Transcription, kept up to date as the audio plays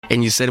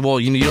And you said, well,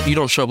 you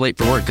don't show up late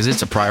for work because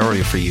it's a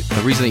priority for you.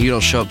 The reason that you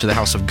don't show up to the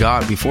house of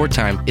God before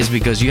time is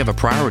because you have a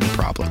priority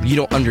problem. You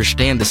don't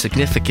understand the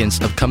significance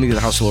of coming to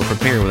the house of the Lord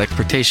prepared with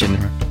expectation.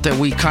 That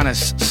we kind of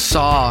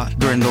saw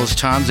during those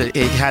times that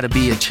it had to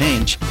be a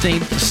change. I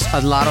think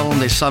a lot of them,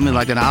 they saw me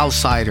like an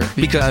outsider.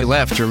 Because I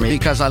left, or maybe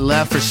because I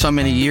left for so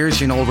many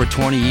years, over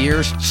 20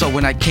 years. So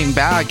when I came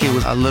back, it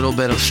was a little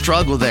bit of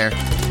struggle there.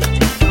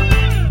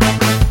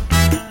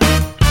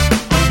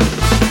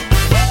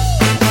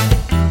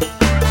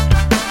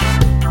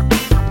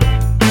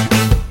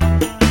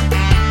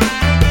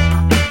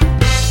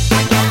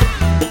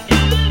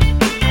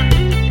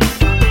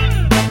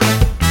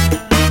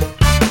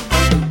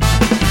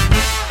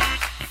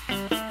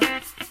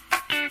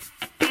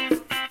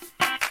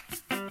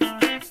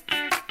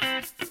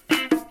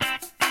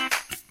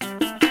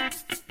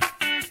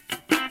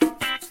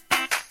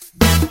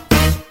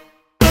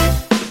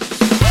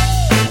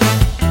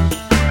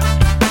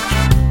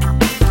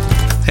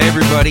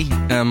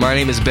 My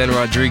name is Ben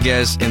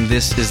Rodriguez, and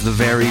this is the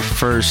very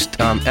first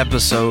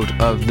episode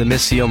of the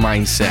Missio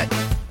Mindset.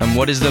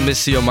 What is the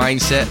Missio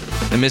Mindset?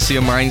 The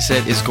Missio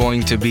Mindset is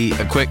going to be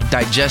a quick,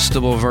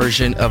 digestible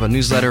version of a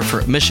newsletter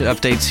for mission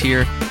updates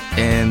here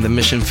in the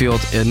mission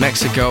field in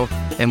Mexico,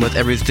 and with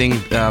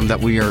everything that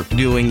we are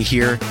doing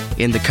here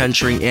in the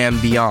country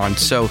and beyond.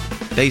 So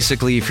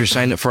basically, if you're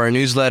signed up for our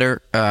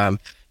newsletter,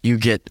 you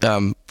get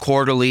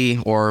quarterly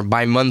or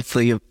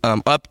bi-monthly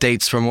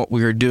updates from what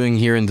we are doing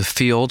here in the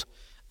field.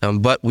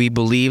 But we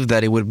believe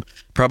that it would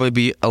probably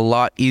be a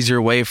lot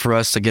easier way for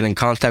us to get in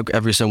contact with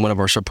every single one of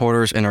our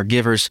supporters and our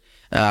givers.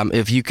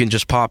 If you can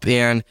just pop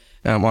in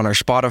on our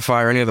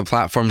Spotify or any of the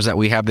platforms that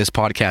we have this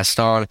podcast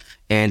on,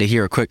 and to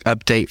hear a quick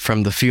update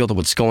from the field of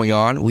what's going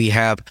on. We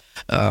have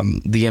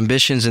the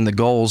ambitions and the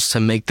goals to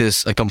make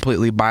this a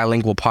completely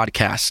bilingual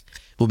podcast.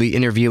 We'll be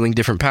interviewing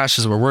different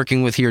pastors we're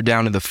working with here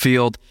down in the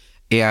field,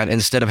 and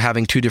instead of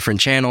having two different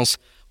channels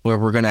where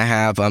we're going to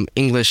have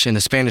English and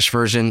a Spanish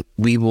version,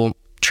 we will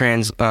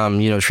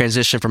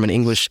transition from an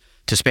English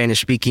to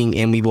Spanish speaking,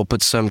 and we will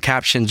put some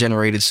caption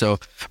generated. So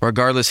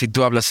regardless si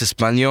tú hablas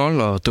español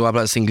o tú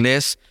hablas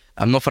inglés,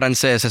 no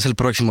francés, es el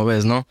próximo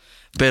vez, ¿no?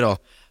 Pero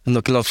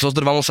lo que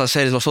nosotros vamos a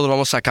hacer es nosotros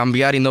vamos a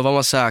cambiar, y no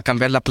vamos a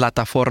cambiar la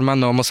plataforma,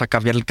 no vamos a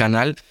cambiar el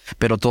canal,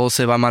 pero todo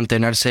se va a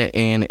mantenerse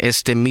en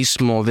este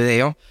mismo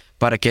video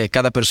para que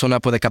cada persona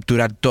pueda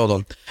capturar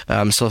todo.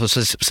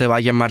 Se va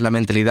a llamar la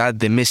mentalidad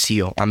de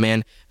missio.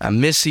 Amen.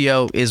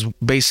 Missio is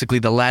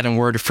basically the Latin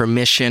word for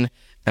mission.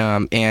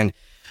 And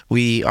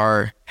we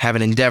have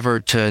an endeavor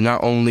to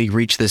not only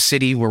reach the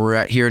city where we're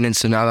at here in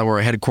Ensenada, where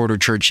our headquarter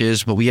church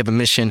is, but we have a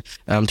mission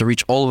to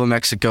reach all of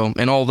Mexico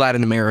and all of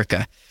Latin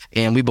America.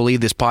 And we believe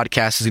this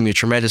podcast is going to be a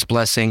tremendous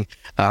blessing,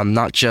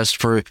 not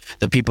just for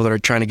the people that are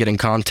trying to get in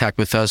contact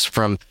with us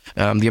from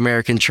the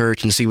American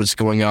church and see what's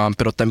going on,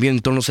 pero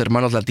también todos los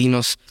hermanos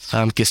latinos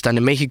que están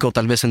en México,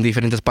 tal vez en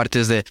diferentes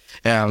partes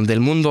del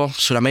mundo.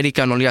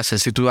 Sudamérica, no le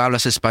haces. Si tú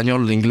hablas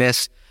español o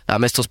inglés,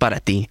 esto es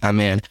para ti.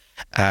 Amén.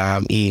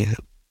 Y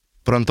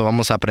pronto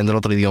vamos a aprender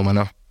otro idioma,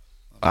 ¿no?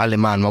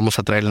 Alemán. Vamos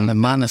a traer el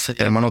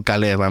hermano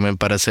Caleb, amén,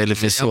 para hacer el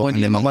episodio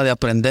alemán. Vamos a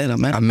aprender,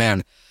 amén.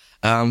 Amén.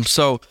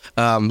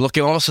 Lo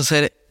que vamos a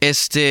hacer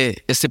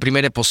este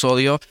primer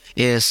episodio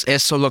es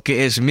eso, lo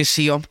que es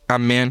misión,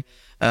 amén.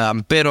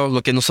 Pero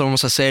lo que nosotros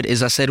vamos a hacer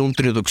es hacer una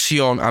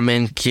introducción,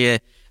 amén,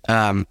 que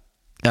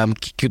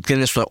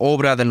nuestra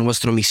obra, de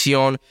nuestra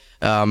misión.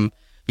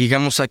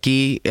 Llegamos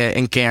aquí,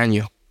 ¿en qué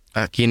año?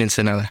 Aquí en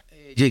Ensenada.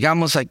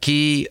 Llegamos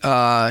aquí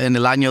en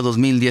el año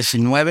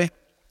 2019,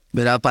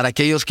 ¿verdad? Para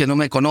aquellos que no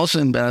me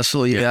conocen, ¿verdad?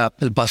 Soy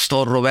el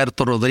pastor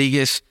Roberto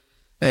Rodríguez.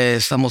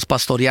 Estamos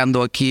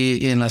pastoreando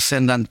aquí en la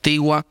senda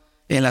antigua,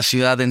 en la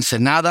ciudad de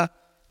Ensenada,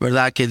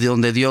 ¿verdad? Que de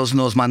donde Dios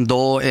nos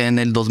mandó en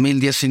el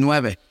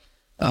 2019.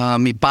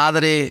 Mi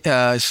padre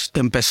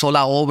empezó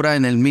la obra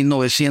en el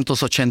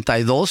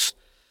 1982,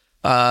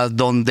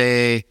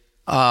 donde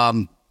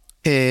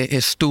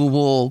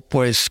estuvo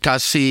pues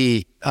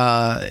casi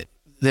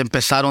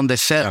empezaron de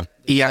ser.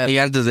 Y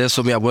antes de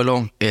eso, mi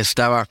abuelo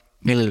estaba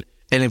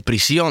en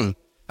prisión.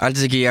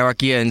 Antes de que llegara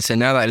aquí a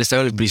Ensenada, él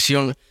estaba en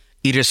prisión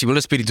y recibió el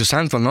Espíritu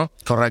Santo, ¿no?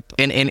 Correcto.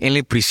 En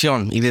la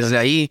prisión. Y desde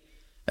ahí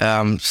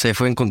se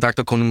fue en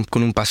contacto con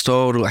un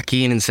pastor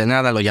aquí en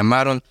Ensenada, lo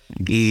llamaron,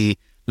 y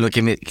lo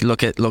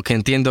que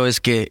entiendo es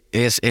que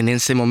en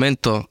ese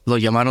momento lo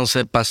llamaron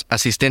ser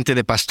asistente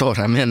de pastor,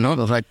 amén, ¿no?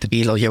 Correcto.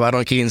 Y lo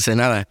llevaron aquí en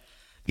Ensenada.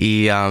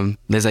 Y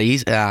desde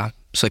ahí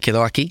se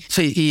quedó aquí.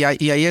 Sí, y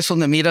ahí es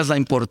donde miras la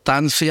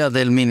importancia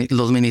de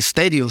los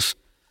ministerios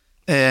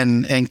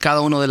en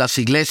cada una de las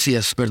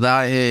iglesias,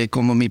 ¿verdad?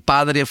 Como mi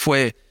padre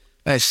fue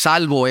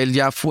salvo, él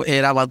ya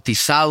era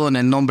bautizado en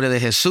el nombre de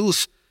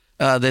Jesús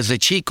desde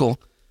chico,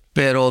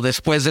 pero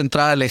después de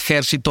entrar al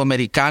ejército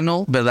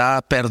americano,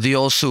 ¿verdad?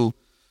 Perdió su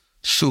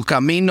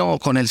camino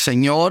con el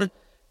Señor,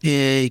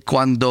 y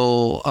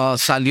cuando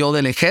salió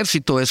del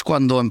ejército es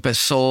cuando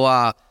empezó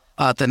a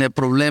tener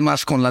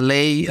problemas con la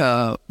ley,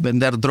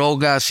 vender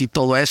drogas y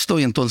todo esto,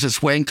 y entonces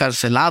fue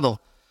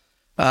encarcelado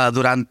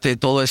durante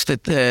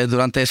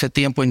ese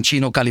tiempo en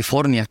Chino,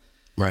 California.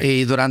 Right.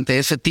 Y durante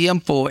ese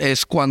tiempo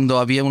es cuando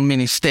había un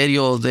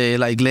ministerio de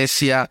la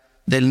iglesia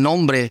del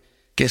nombre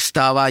que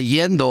estaba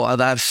yendo a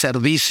dar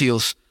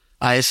servicios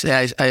a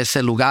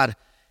ese lugar.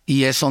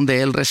 Y es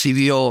donde él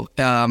recibió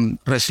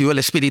el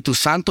Espíritu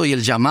Santo y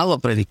el llamado a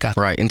predicar.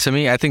 Right. And to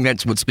me, I think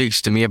that's what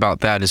speaks to me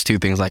about that is two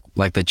things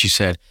like that you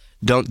said.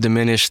 Don't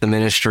diminish the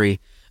ministry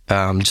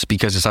just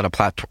because it's not a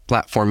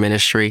platform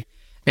ministry.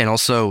 And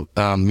also,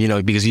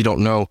 because you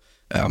don't know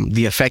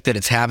the effect that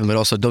it's having, but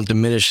also don't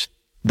diminish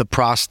the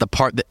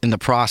part in the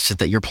process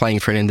that you're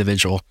playing for an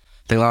individual.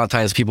 I think a lot of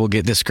times people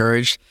get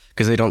discouraged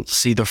because they don't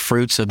see the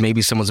fruits of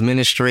maybe someone's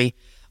ministry,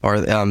 or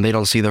they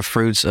don't see the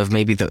fruits of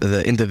maybe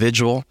the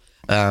individual.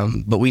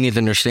 But we need to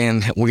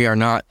understand that we are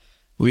not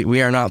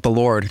the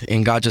Lord,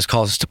 and God just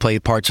calls us to play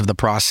parts of the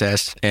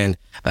process. And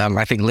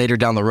I think later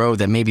down the road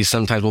that maybe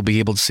sometimes we'll be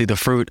able to see the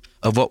fruit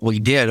of what we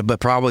did, but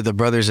probably the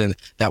brothers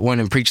that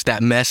went and preached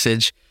that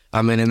message,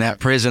 in that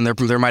prison,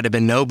 there might have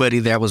been nobody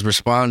that was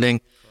responding.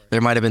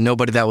 There might have been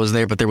nobody that was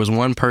there, but there was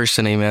one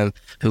person, amen,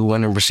 who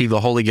went and received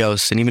the Holy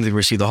Ghost. And even if he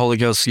received the Holy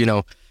Ghost, he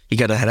got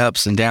to had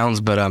ups and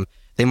downs, but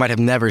they might have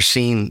never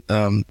seen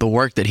the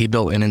work that he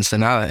built in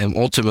Ensenada and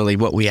ultimately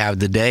what we have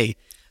today.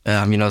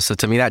 So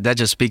to me, that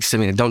just speaks to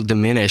me. Don't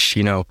diminish,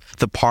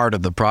 the part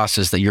of the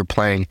process that you're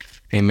playing.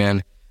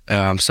 Amen.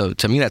 So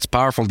to me, that's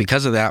powerful.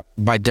 Because of that,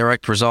 by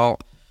direct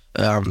result,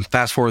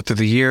 fast forward through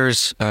the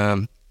years,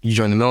 you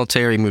joined the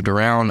military, moved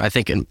around. I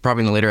think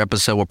probably in a later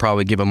episode, we'll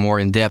probably give a more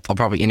in-depth. I'll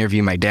probably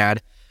interview my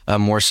dad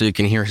more so you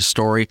can hear his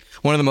story.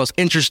 One of the most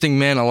interesting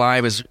men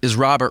alive is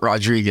Robert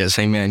Rodriguez.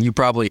 Amen.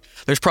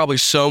 There's probably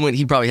so many,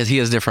 he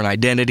has different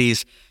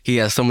identities. He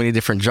has so many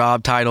different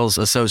job titles,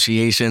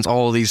 associations,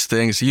 all of these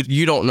things.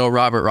 You don't know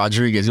Robert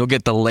Rodriguez. You'll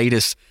get the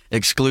latest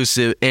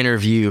exclusive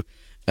interview.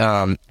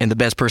 And the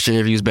best person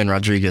interview is Ben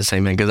Rodriguez.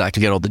 Amen. Because I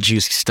can get all the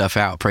juicy stuff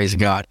out. Praise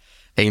God.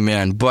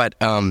 Amen. But,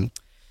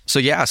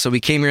 so we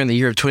came here in the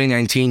year of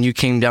 2019. You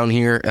came down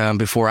here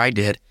before I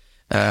did.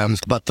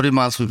 About 3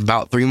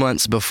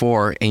 months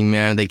before,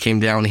 amen, they came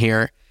down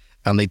here.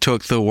 They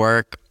took the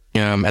work.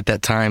 At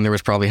that time, there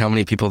was probably how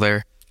many people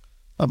there?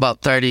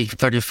 About 30,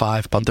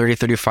 35. About 30,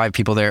 35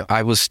 people there.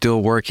 I was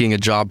still working a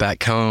job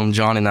back home.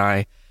 John and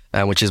I,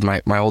 which is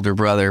my older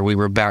brother, we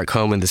were back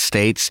home in the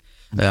States.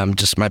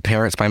 Just my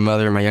parents, my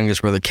mother, and my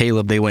youngest brother,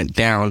 Caleb, they went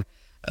down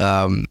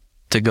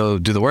to go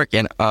do the work.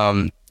 And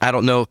I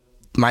don't know,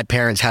 my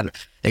parents had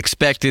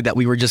expected that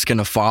we were just going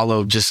to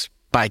follow just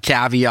by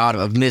caveat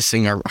of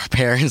missing our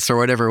parents or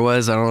whatever it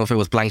was. I don't know if it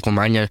was Blanco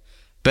Maña.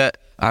 But,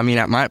 at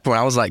my point,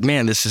 I was like,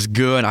 man, this is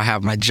good. I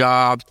have my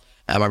job.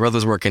 My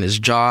brother's working his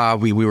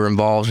job. We were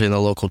involved in the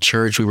local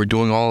church. We were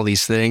doing all of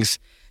these things.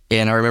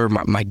 And I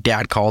remember my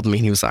dad called me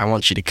and he was like, I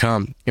want you to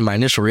come. And my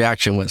initial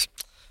reaction was,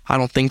 I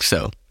don't think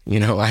so.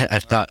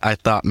 I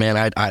thought,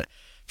 man, I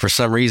for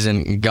some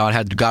reason,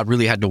 God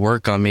really had to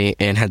work on me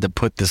and had to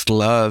put this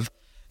love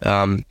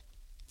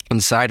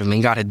inside of me.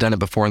 God had done it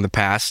before in the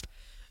past.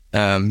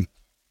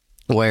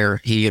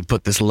 Where he had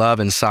put this love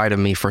inside of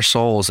me for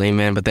souls,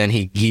 amen. But then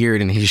he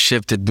geared and he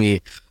shifted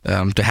me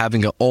to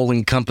having an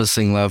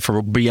all-encompassing love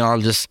for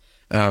beyond just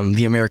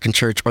the American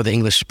church or the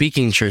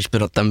English-speaking church,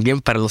 pero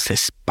también para los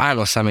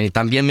hispanos, amén.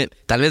 También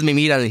tal vez me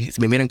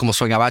miran como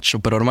soy gabacho,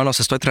 pero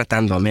hermanos, estoy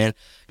tratando, amén.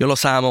 Yo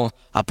los amo,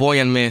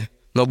 apóyanme,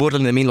 no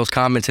burlen de mí en los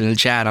comments en el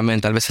chat, amén.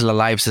 Tal vez en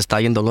la live se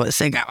está yendo,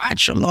 ese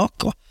gabacho,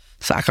 loco,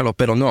 sácalo,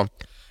 pero no.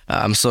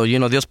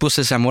 Dios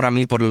puso ese amor a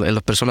mí por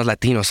las personas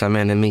latinos,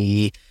 amén, en mí.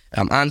 Y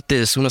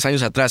unos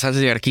años atrás, antes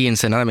de llegar aquí en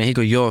Ensenada,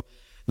 México, yo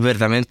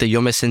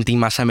me sentí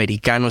más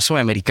americano.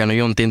 Soy americano,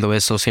 yo entiendo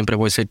eso, siempre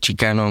voy a ser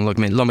chicano,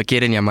 lo me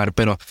quieren llamar,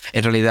 pero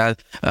en realidad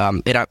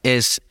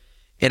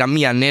era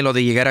mi anhelo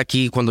de llegar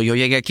aquí. Cuando yo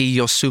llegué aquí,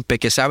 yo supe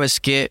que,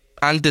 ¿sabes qué?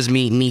 Antes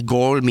mi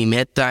goal, mi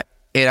meta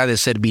era de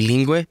ser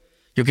bilingüe.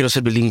 Yo quiero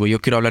ser bilingüe, yo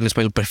quiero hablar en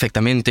español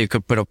perfectamente,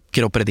 pero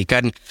quiero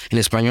predicar en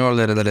español,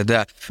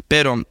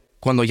 Pero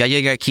cuando ya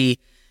llegué aquí,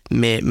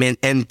 me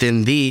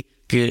entendí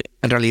que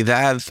en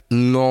realidad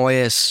no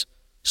es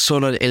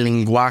solo el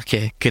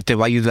lenguaje que te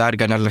va a ayudar a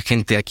ganar la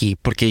gente aquí,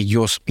 porque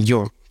yo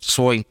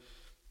soy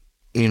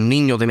un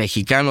niño de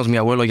mexicanos, mi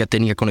abuelo ya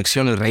tenía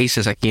conexiones,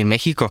 raíces aquí en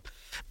México,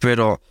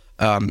 pero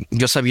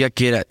yo sabía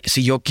que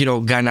si yo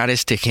quiero ganar a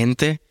esta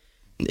gente,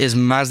 es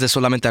más de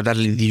solamente hablar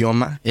el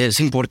idioma. Es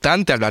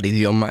importante hablar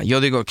idioma. Yo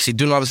digo que si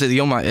tú no hablas el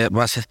idioma,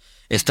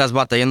 estás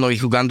batallando y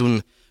jugando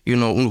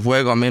un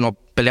juego,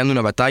 peleando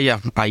una batalla,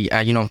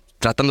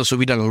 tratando de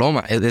subir a la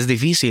loma. Es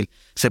difícil.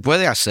 Se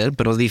puede hacer,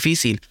 pero es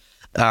difícil.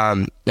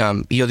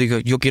 Y yo digo,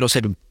 yo quiero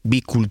ser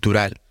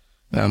bicultural,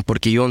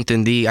 porque yo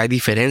entendí, hay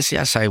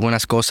diferencias, hay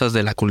buenas cosas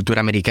de la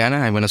cultura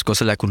americana, hay buenas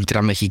cosas de la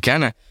cultura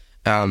mexicana,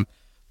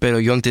 pero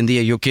yo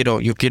entendía, yo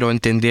quiero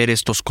entender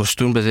estos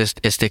costumbres de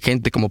esta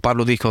gente, como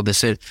Pablo dijo, de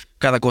ser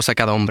cada cosa,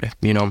 cada hombre,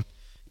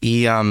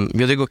 Y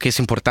yo digo que es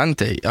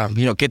importante,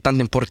 qué tan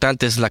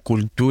importante es la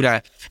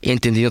cultura. He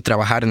entendido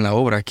trabajar en la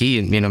obra aquí,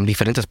 en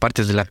diferentes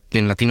partes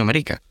en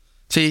Latinoamérica.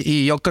 Sí,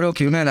 y yo creo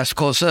que una de las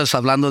cosas,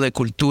 hablando de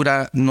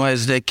cultura, no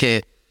es de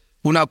que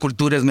una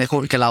cultura es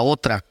mejor que la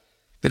otra,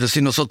 pero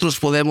si nosotros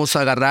podemos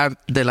agarrar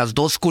de las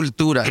dos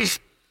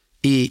culturas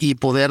y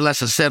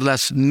poderlas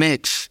hacerlas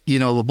mix,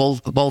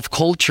 both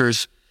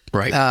cultures.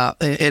 Right.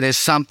 It is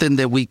something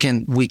that we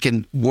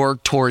can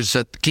work towards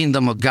the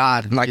kingdom of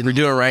God. Like we're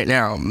doing right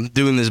now. I'm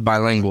doing this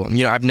bilingual.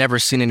 I've never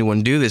seen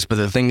anyone do this, but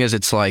the thing is,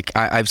 it's like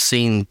I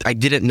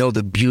didn't know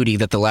the beauty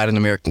that the Latin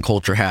American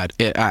culture had.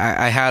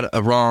 I had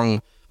a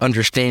wrong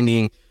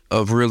understanding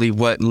of really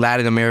what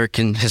Latin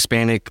American,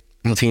 Hispanic,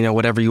 Latino,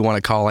 whatever you want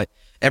to call it,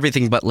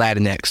 everything but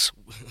Latinx.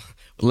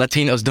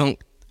 Latinos don't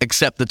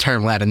accept the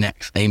term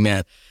Latinx.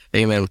 Amen.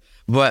 Amen.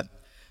 But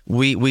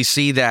we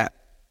see that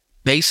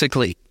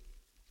basically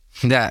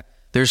that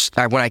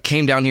when I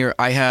came down here,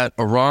 I had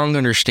a wrong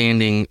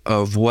understanding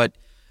of what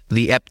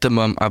the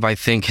optimum of, I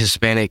think,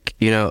 Hispanic,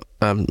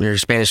 or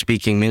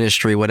Spanish-speaking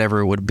ministry, whatever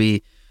it would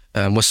be,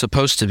 was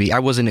supposed to be. I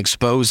wasn't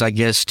exposed, I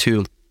guess,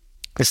 to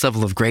this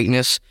level of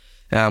greatness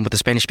with the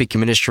Spanish-speaking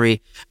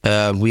ministry.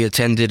 We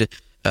attended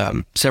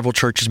several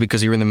churches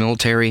because you were in the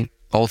military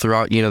all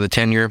throughout, the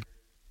tenure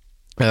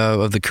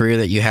of the career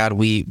that you had.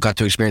 We got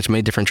to experience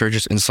many different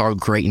churches and saw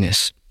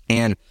greatness.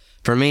 And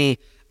for me,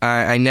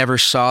 I never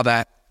saw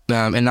that.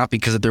 And not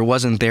because there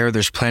wasn't there.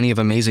 There's plenty of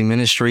amazing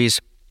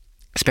ministries,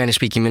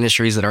 Spanish-speaking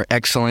ministries that are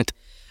excellent.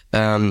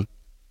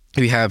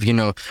 We have,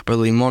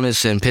 Brother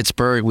Limones in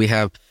Pittsburgh. We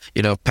have,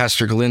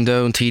 Pastor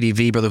Galindo in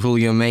TDV, Brother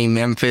Julio May in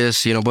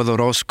Memphis, Brother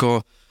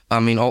Orozco. I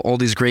mean, all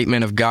these great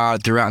men of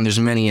God throughout, and there's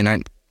many. And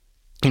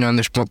and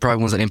there's probably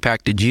ones that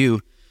impacted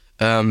you.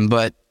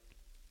 But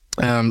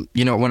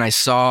when I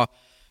saw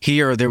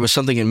here, there was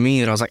something in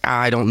me that I was like,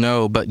 I don't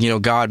know. But,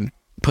 God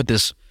put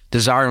this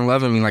desire and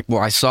love in me. Like,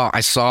 well, I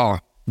saw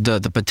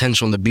the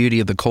potential and the beauty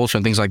of the culture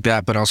and things like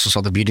that, but I also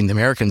saw the beauty in the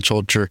American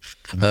culture,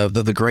 of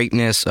the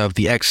greatness, of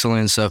the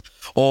excellence, of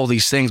all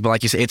these things. But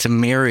like you say, it's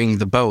marrying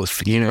the both,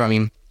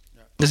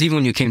 because even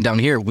when you came down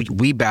here,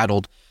 we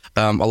battled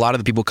a lot of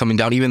the people coming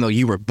down, even though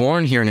you were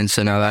born here in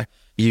Ensenada,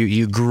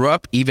 you grew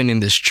up even in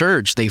this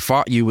church. They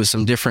fought you with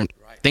some different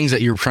things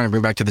that you were trying to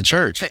bring back to the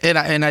church.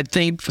 And I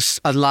think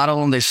a lot of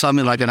them, they saw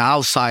me like an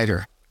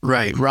outsider.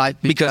 Right.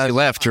 Because you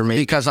left, or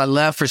maybe because I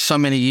left for so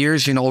many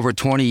years, over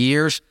 20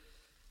 years.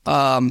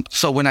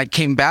 So when I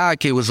came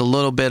back, it was a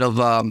little bit of,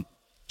 a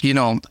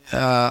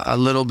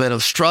little bit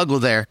of struggle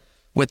there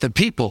with the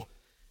people.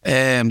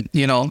 And,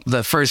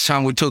 the first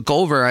time we took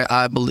over,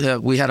 I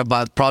believe we had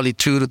about probably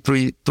two to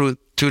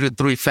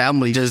three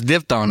families just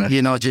dipped on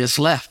it, just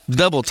left.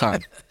 Double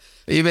time.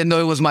 Even though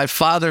it was my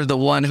father, the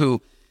one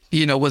who,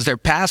 was their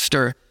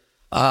pastor.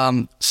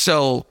 But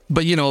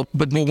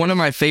one of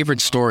my favorite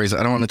stories,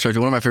 I don't want to charge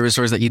you, one of my favorite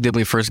stories that you did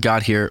when we first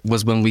got here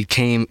was when we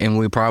came and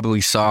we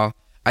probably saw,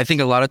 I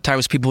think a lot of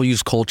times people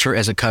use culture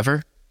as a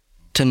cover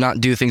to not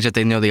do things that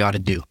they know they ought to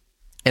do.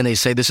 And they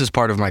say, this is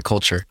part of my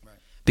culture. Right.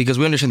 Because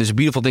we understand there's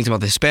beautiful things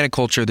about the Hispanic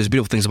culture, there's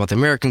beautiful things about the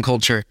American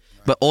culture,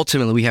 right. But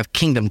ultimately we have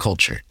kingdom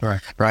culture.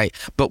 Right.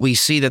 But we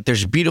see that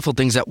there's beautiful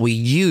things that we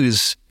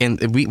use, and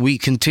we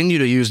continue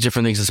to use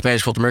different things in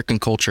Spanish culture, American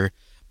culture.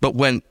 But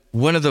when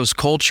one of those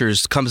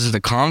cultures comes into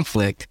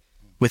conflict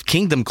with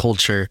kingdom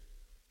culture,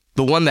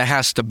 the one that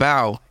has to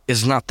bow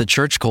is not the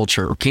church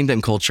culture or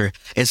kingdom culture.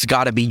 It's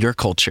got to be your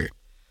culture.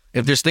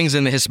 If there's things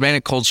in the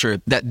Hispanic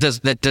culture that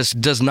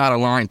does not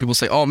align, people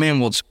say, "Oh man,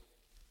 well,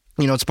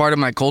 it's part of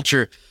my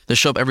culture to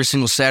show up every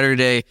single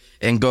Saturday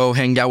and go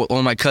hang out with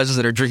all my cousins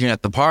that are drinking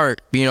at the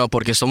park,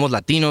 porque somos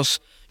Latinos,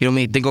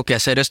 me tengo que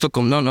hacer esto."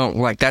 No,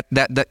 like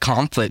that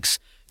conflicts,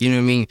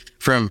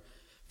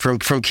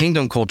 from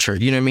kingdom culture,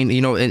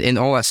 and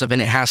all that stuff,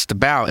 and it has to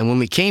bow. And when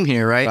we came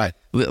here, right.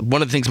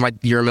 One of the things,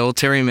 you're a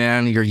military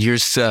man, you're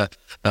used to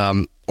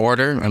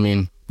order. I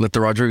mean, let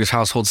the Rodriguez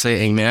household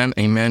say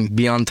amen,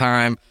 be on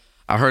time.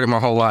 I've heard it my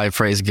whole life,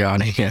 praise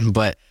God, amen.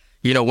 But,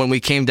 when we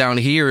came down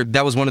here,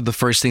 that was one of the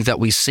first things that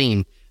we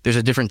seen. There's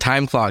a different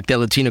time clock that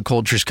Latino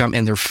cultures come,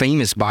 and they're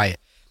famous by it.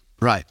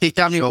 Right.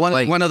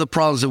 One of the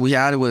problems that we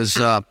had was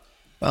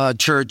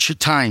church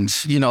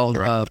times.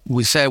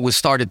 We said we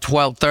started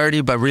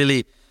 12:30, but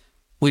really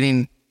we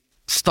didn't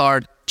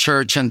start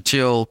church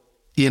until,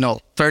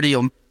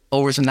 30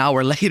 hours an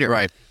hour later.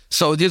 Right.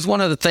 So this is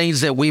one of the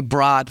things that we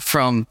brought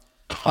from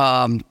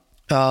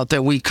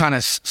that we kind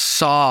of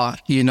saw,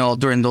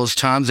 during those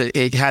times.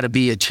 It had to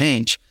be a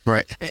change.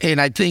 Right.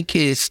 And I think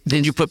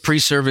then you put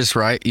pre-service,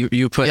 right?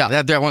 You put,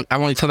 yeah. I want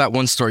to tell that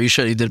one story.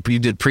 You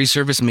did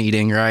pre-service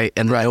meeting, right?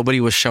 And nobody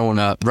was showing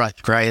up. Right.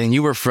 And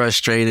you were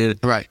frustrated.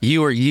 Right.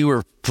 You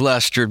were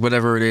flustered,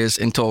 whatever it is,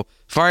 until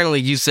finally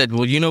you said,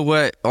 well, you know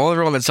what? All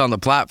everyone that's on the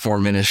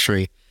platform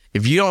ministry,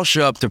 if you don't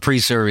show up to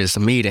pre-service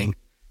meeting,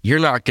 you're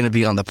not going to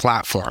be on the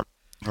platform.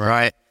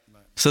 Right.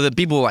 So the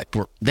people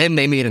then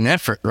they made an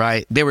effort,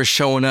 right? They were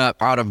showing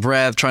up out of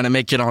breath, trying to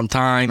make it on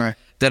time. Right.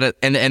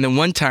 And then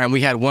one time we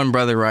had one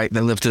brother, right,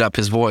 that lifted up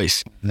his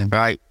voice,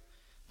 right?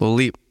 Well,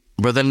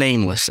 Brother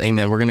Nameless,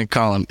 amen. We're going to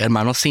call him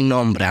Hermano Sin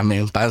Nombre,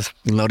 amen.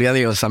 Gloria a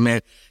Dios,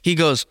 amen. He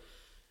goes,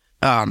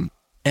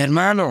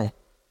 hermano,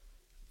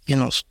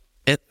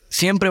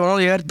 siempre vamos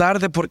a llegar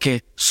tarde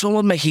porque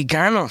somos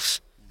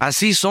mexicanos.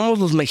 Así somos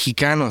los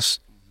mexicanos.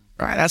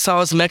 Right? That's how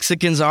us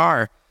Mexicans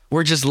are.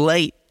 We're just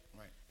late.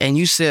 Right. And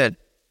you said,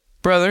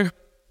 brother,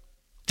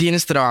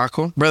 ¿Tienes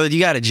trabajo? Brother, you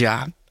got a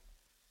job?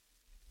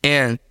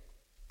 And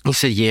he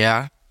said,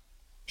 yeah.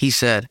 He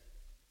said,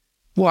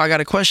 well, I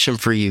got a question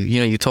for you.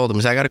 You told him,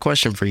 I got a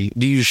question for you.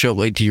 Do you show up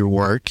late to your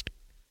work?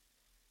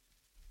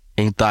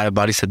 And he thought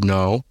about it. He said,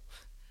 no.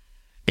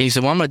 And he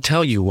said, well, I'm going to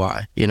tell you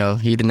why. He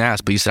didn't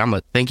ask, but he said,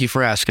 thank you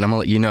for asking. I'm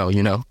going to let you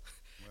know. Right.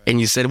 And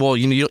you said, well,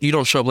 you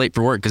don't show up late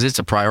for work because it's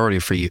a priority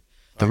for you.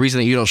 The reason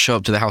that you don't show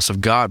up to the house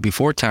of God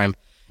before time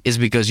is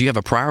because you have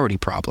a priority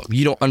problem.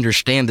 You don't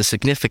understand the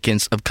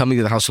significance of coming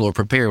to the house of the Lord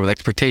prepared with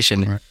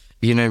expectation. Right.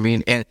 You know what I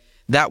mean? And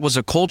that was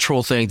a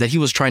cultural thing that he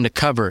was trying to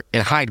cover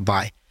and hide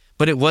by.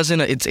 But it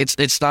wasn't.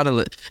 It's not a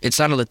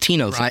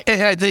Latino thing. Right.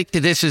 I think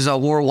this is a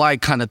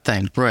worldwide kind of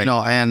thing, right?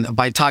 And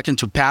by talking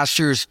to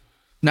pastors,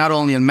 not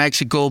only in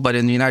Mexico but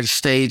in the United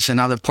States and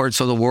other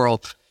parts of the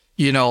world,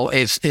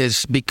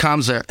 it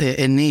becomes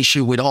an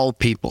issue with all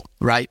people,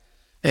 right?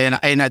 And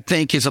I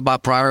think it's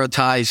about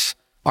prioritize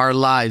our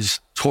lives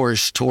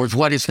towards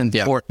what is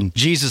important.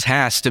 Yeah. Jesus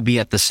has to be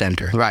at the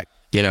center, right?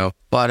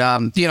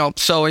 But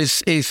so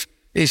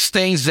it's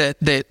things that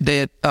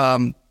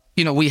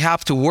we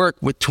have to work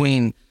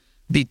between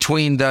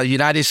the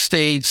United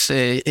States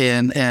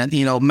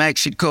and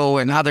Mexico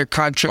and other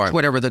countries, right.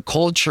 Whatever the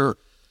culture,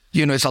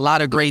 it's a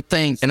lot of great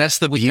things, and that's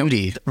the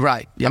beauty,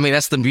 right? Yeah. I mean,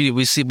 that's the beauty.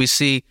 We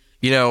see,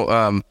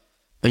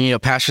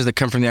 pastors that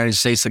come from the United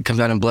States that come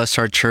down and bless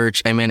our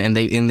church, amen, and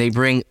they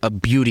bring a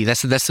beauty.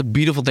 That's the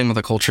beautiful thing with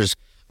the cultures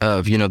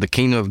of the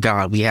kingdom of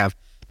God. We have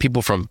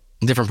people from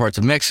different parts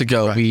of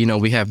Mexico. Right.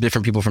 We have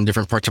different people from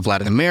different parts of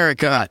Latin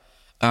America.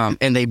 Right.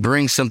 And they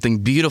bring something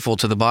beautiful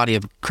to the body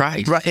of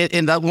Christ. Right.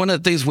 And that one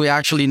of the things we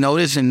actually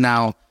noticing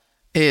now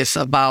is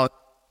about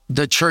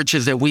the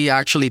churches that we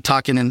actually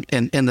talking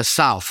in the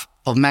south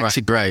of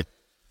Mexico, right.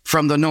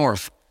 From the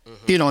north.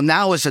 Mm-hmm.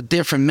 Now it's a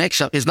different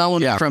mix-up. It's not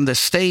only from the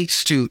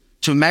States to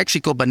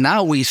Mexico, but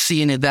now we're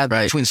seeing it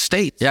between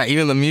states. Yeah,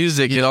 even the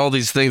music and all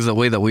these things, the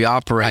way that we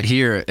operate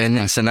here in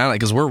Ensenada,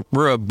 because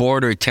we're a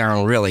border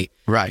town, really.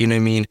 Right. You know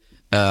what I mean?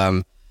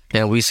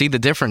 And we see the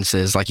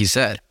differences, like you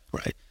said.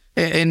 Right.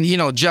 And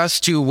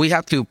we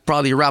have to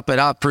probably wrap it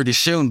up pretty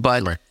soon,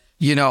 but, right.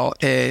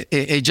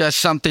 It's just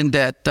something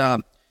that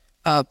a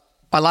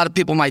lot of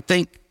people might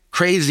think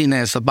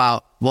craziness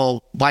about,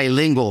 well,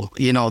 bilingual,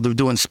 they're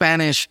doing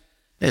Spanish,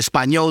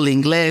 Espanol,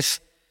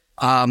 Inglés,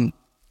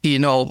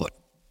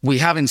 we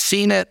haven't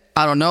seen it,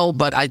 I don't know,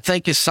 but I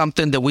think it's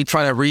something that we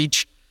try to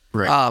reach,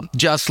 right.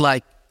 Just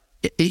like,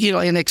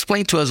 and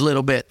explain to us a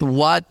little bit,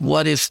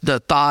 what is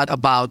the thought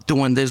about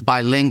doing this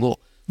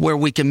bilingual, where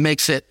we can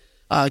mix it,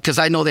 because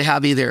I know they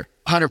have either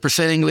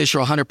 100% English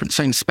or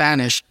 100%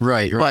 Spanish.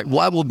 Right. But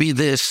what will be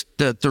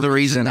the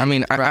reason? I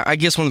mean, I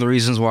guess one of the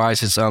reasons why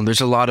is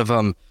there's a lot of,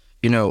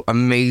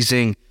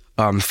 amazing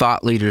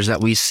thought leaders that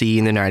we see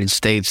in the United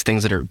States,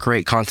 things that are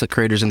great content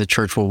creators in the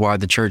church worldwide.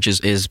 The church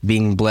is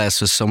being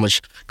blessed with so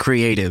much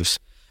creatives.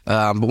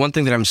 But one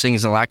thing that I'm seeing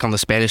is a lack on the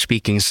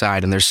Spanish-speaking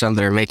side, and there's some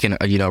that are making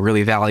a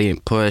really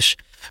valiant push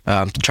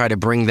to try to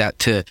bring that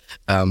to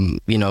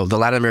the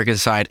Latin American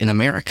side in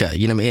America.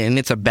 And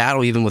it's a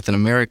battle even within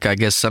America, I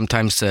guess,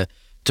 sometimes to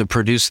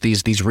produce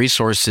these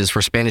resources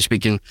for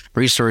Spanish-speaking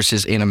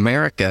resources in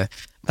America,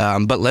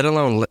 but let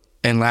alone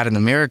in Latin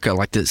America,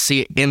 like to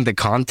see it in the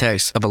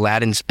context of a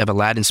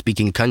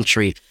Latin-speaking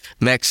country,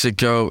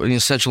 Mexico,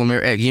 Central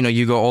America.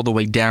 You go all the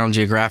way down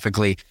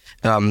geographically.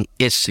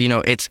 It's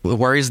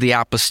where is the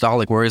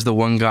apostolic, where is the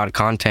one God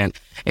content?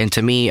 And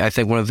to me, I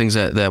think one of the things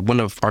that one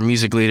of our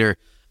music leader,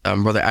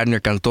 Brother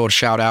Adner Cantor,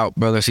 shout out,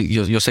 brother.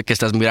 Yo sé que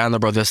estás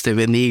mirando, brother. Dios te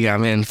bendiga,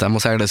 amen.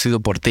 Estamos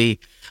agradecidos por ti.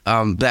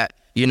 That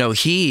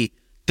he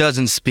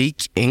doesn't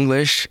speak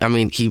English. I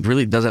mean, he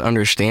really doesn't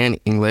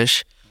understand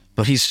English,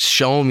 but he's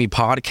showing me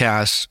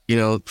podcasts,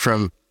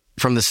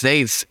 from the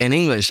States in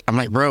English. I'm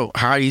like, bro,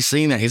 how are you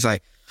seeing that? He's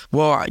like,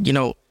 well, I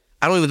don't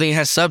even think it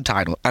has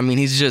subtitle. I mean,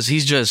 he's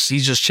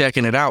just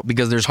checking it out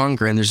because there's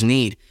hunger and there's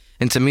need.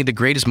 And to me, the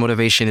greatest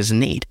motivation is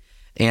need.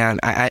 And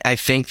I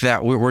think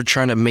that we're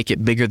trying to make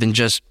it bigger than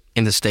just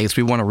in the States.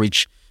 We want to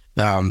reach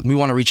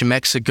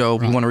Mexico.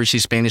 Right. We want to reach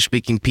these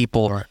Spanish-speaking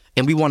people, right.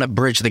 And we want to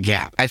bridge the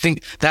gap. I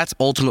think that's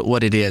ultimate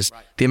what it is.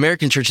 Right. The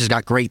American church has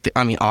got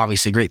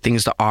obviously great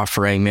things to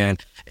offer, amen.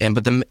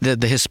 But the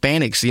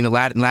Hispanics,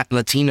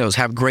 Latinos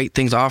have great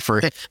things to offer.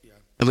 And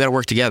we got to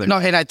work together. No,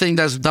 and I think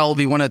that will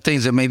be one of the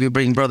things that maybe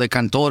bring Brother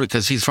Cantor,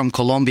 because he's from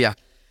Colombia,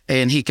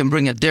 and he can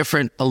bring a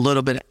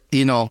little bit,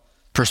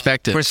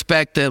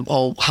 perspective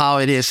of how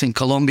it is in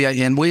Colombia.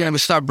 And we're going to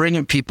start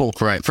bringing people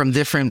from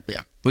different.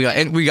 Yeah.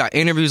 We got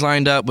interviews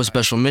lined up with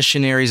special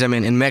missionaries. I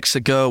mean, in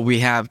Mexico,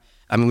 we have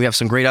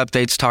some great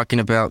updates talking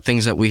about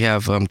things that we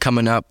have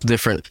coming up,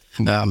 different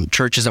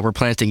churches that we're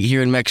planting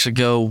here in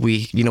Mexico.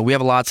 We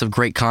have lots of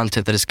great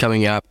content that is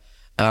coming up.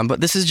 But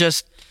this is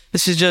just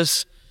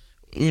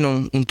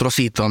un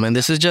trocito, man.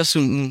 This is just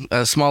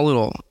a small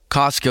little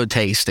Costco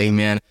taste,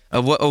 amen,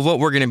 of what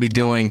we're going to be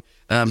doing.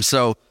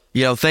 So,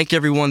 thank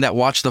everyone that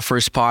watched the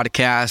first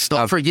podcast.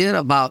 Don't forget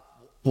about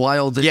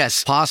while this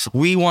is possible.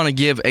 We want to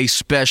give a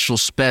special,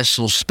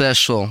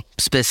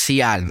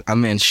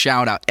 amen,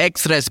 shout out,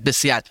 extra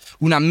especial,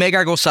 una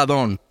mega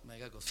gozadón.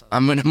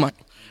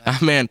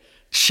 Amen.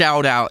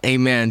 Shout out,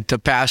 amen, to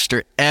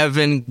Pastor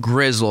Evan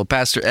Grizzle.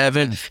 Pastor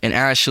Evan and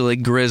Ashley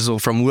Grizzle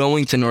from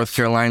Wilmington, North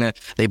Carolina.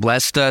 They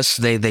blessed us.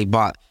 They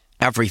bought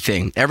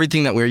everything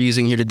that we're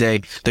using here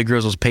today. The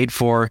Grizzles paid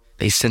for.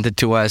 They sent it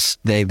to us.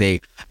 We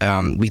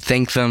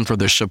thank them for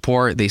their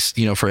support.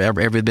 For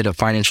every bit of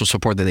financial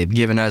support that they've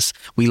given us.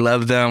 We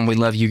love them. We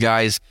love you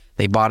guys.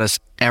 They bought us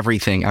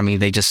everything. I mean,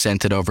 they just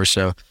sent it over.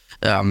 So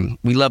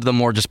we love them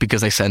more just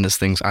because they send us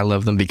things. I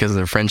love them because of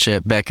their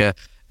friendship. Becca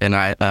and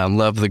I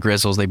love the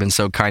Grizzles. They've been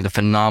so kind. A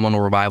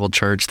phenomenal revival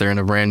church. They're in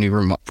a brand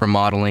new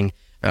remodeling.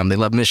 They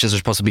love missions. They're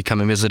supposed to be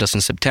coming visit us in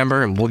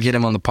September, and we'll get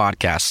them on the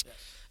podcast.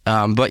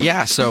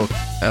 So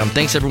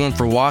thanks everyone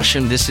for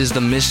watching. This is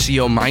the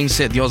Missio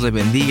Mindset. Dios le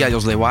bendiga,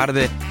 Dios le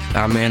guarde.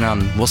 Amen.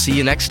 We'll see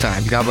you next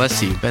time. God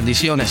bless you.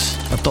 Bendiciones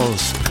a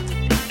todos.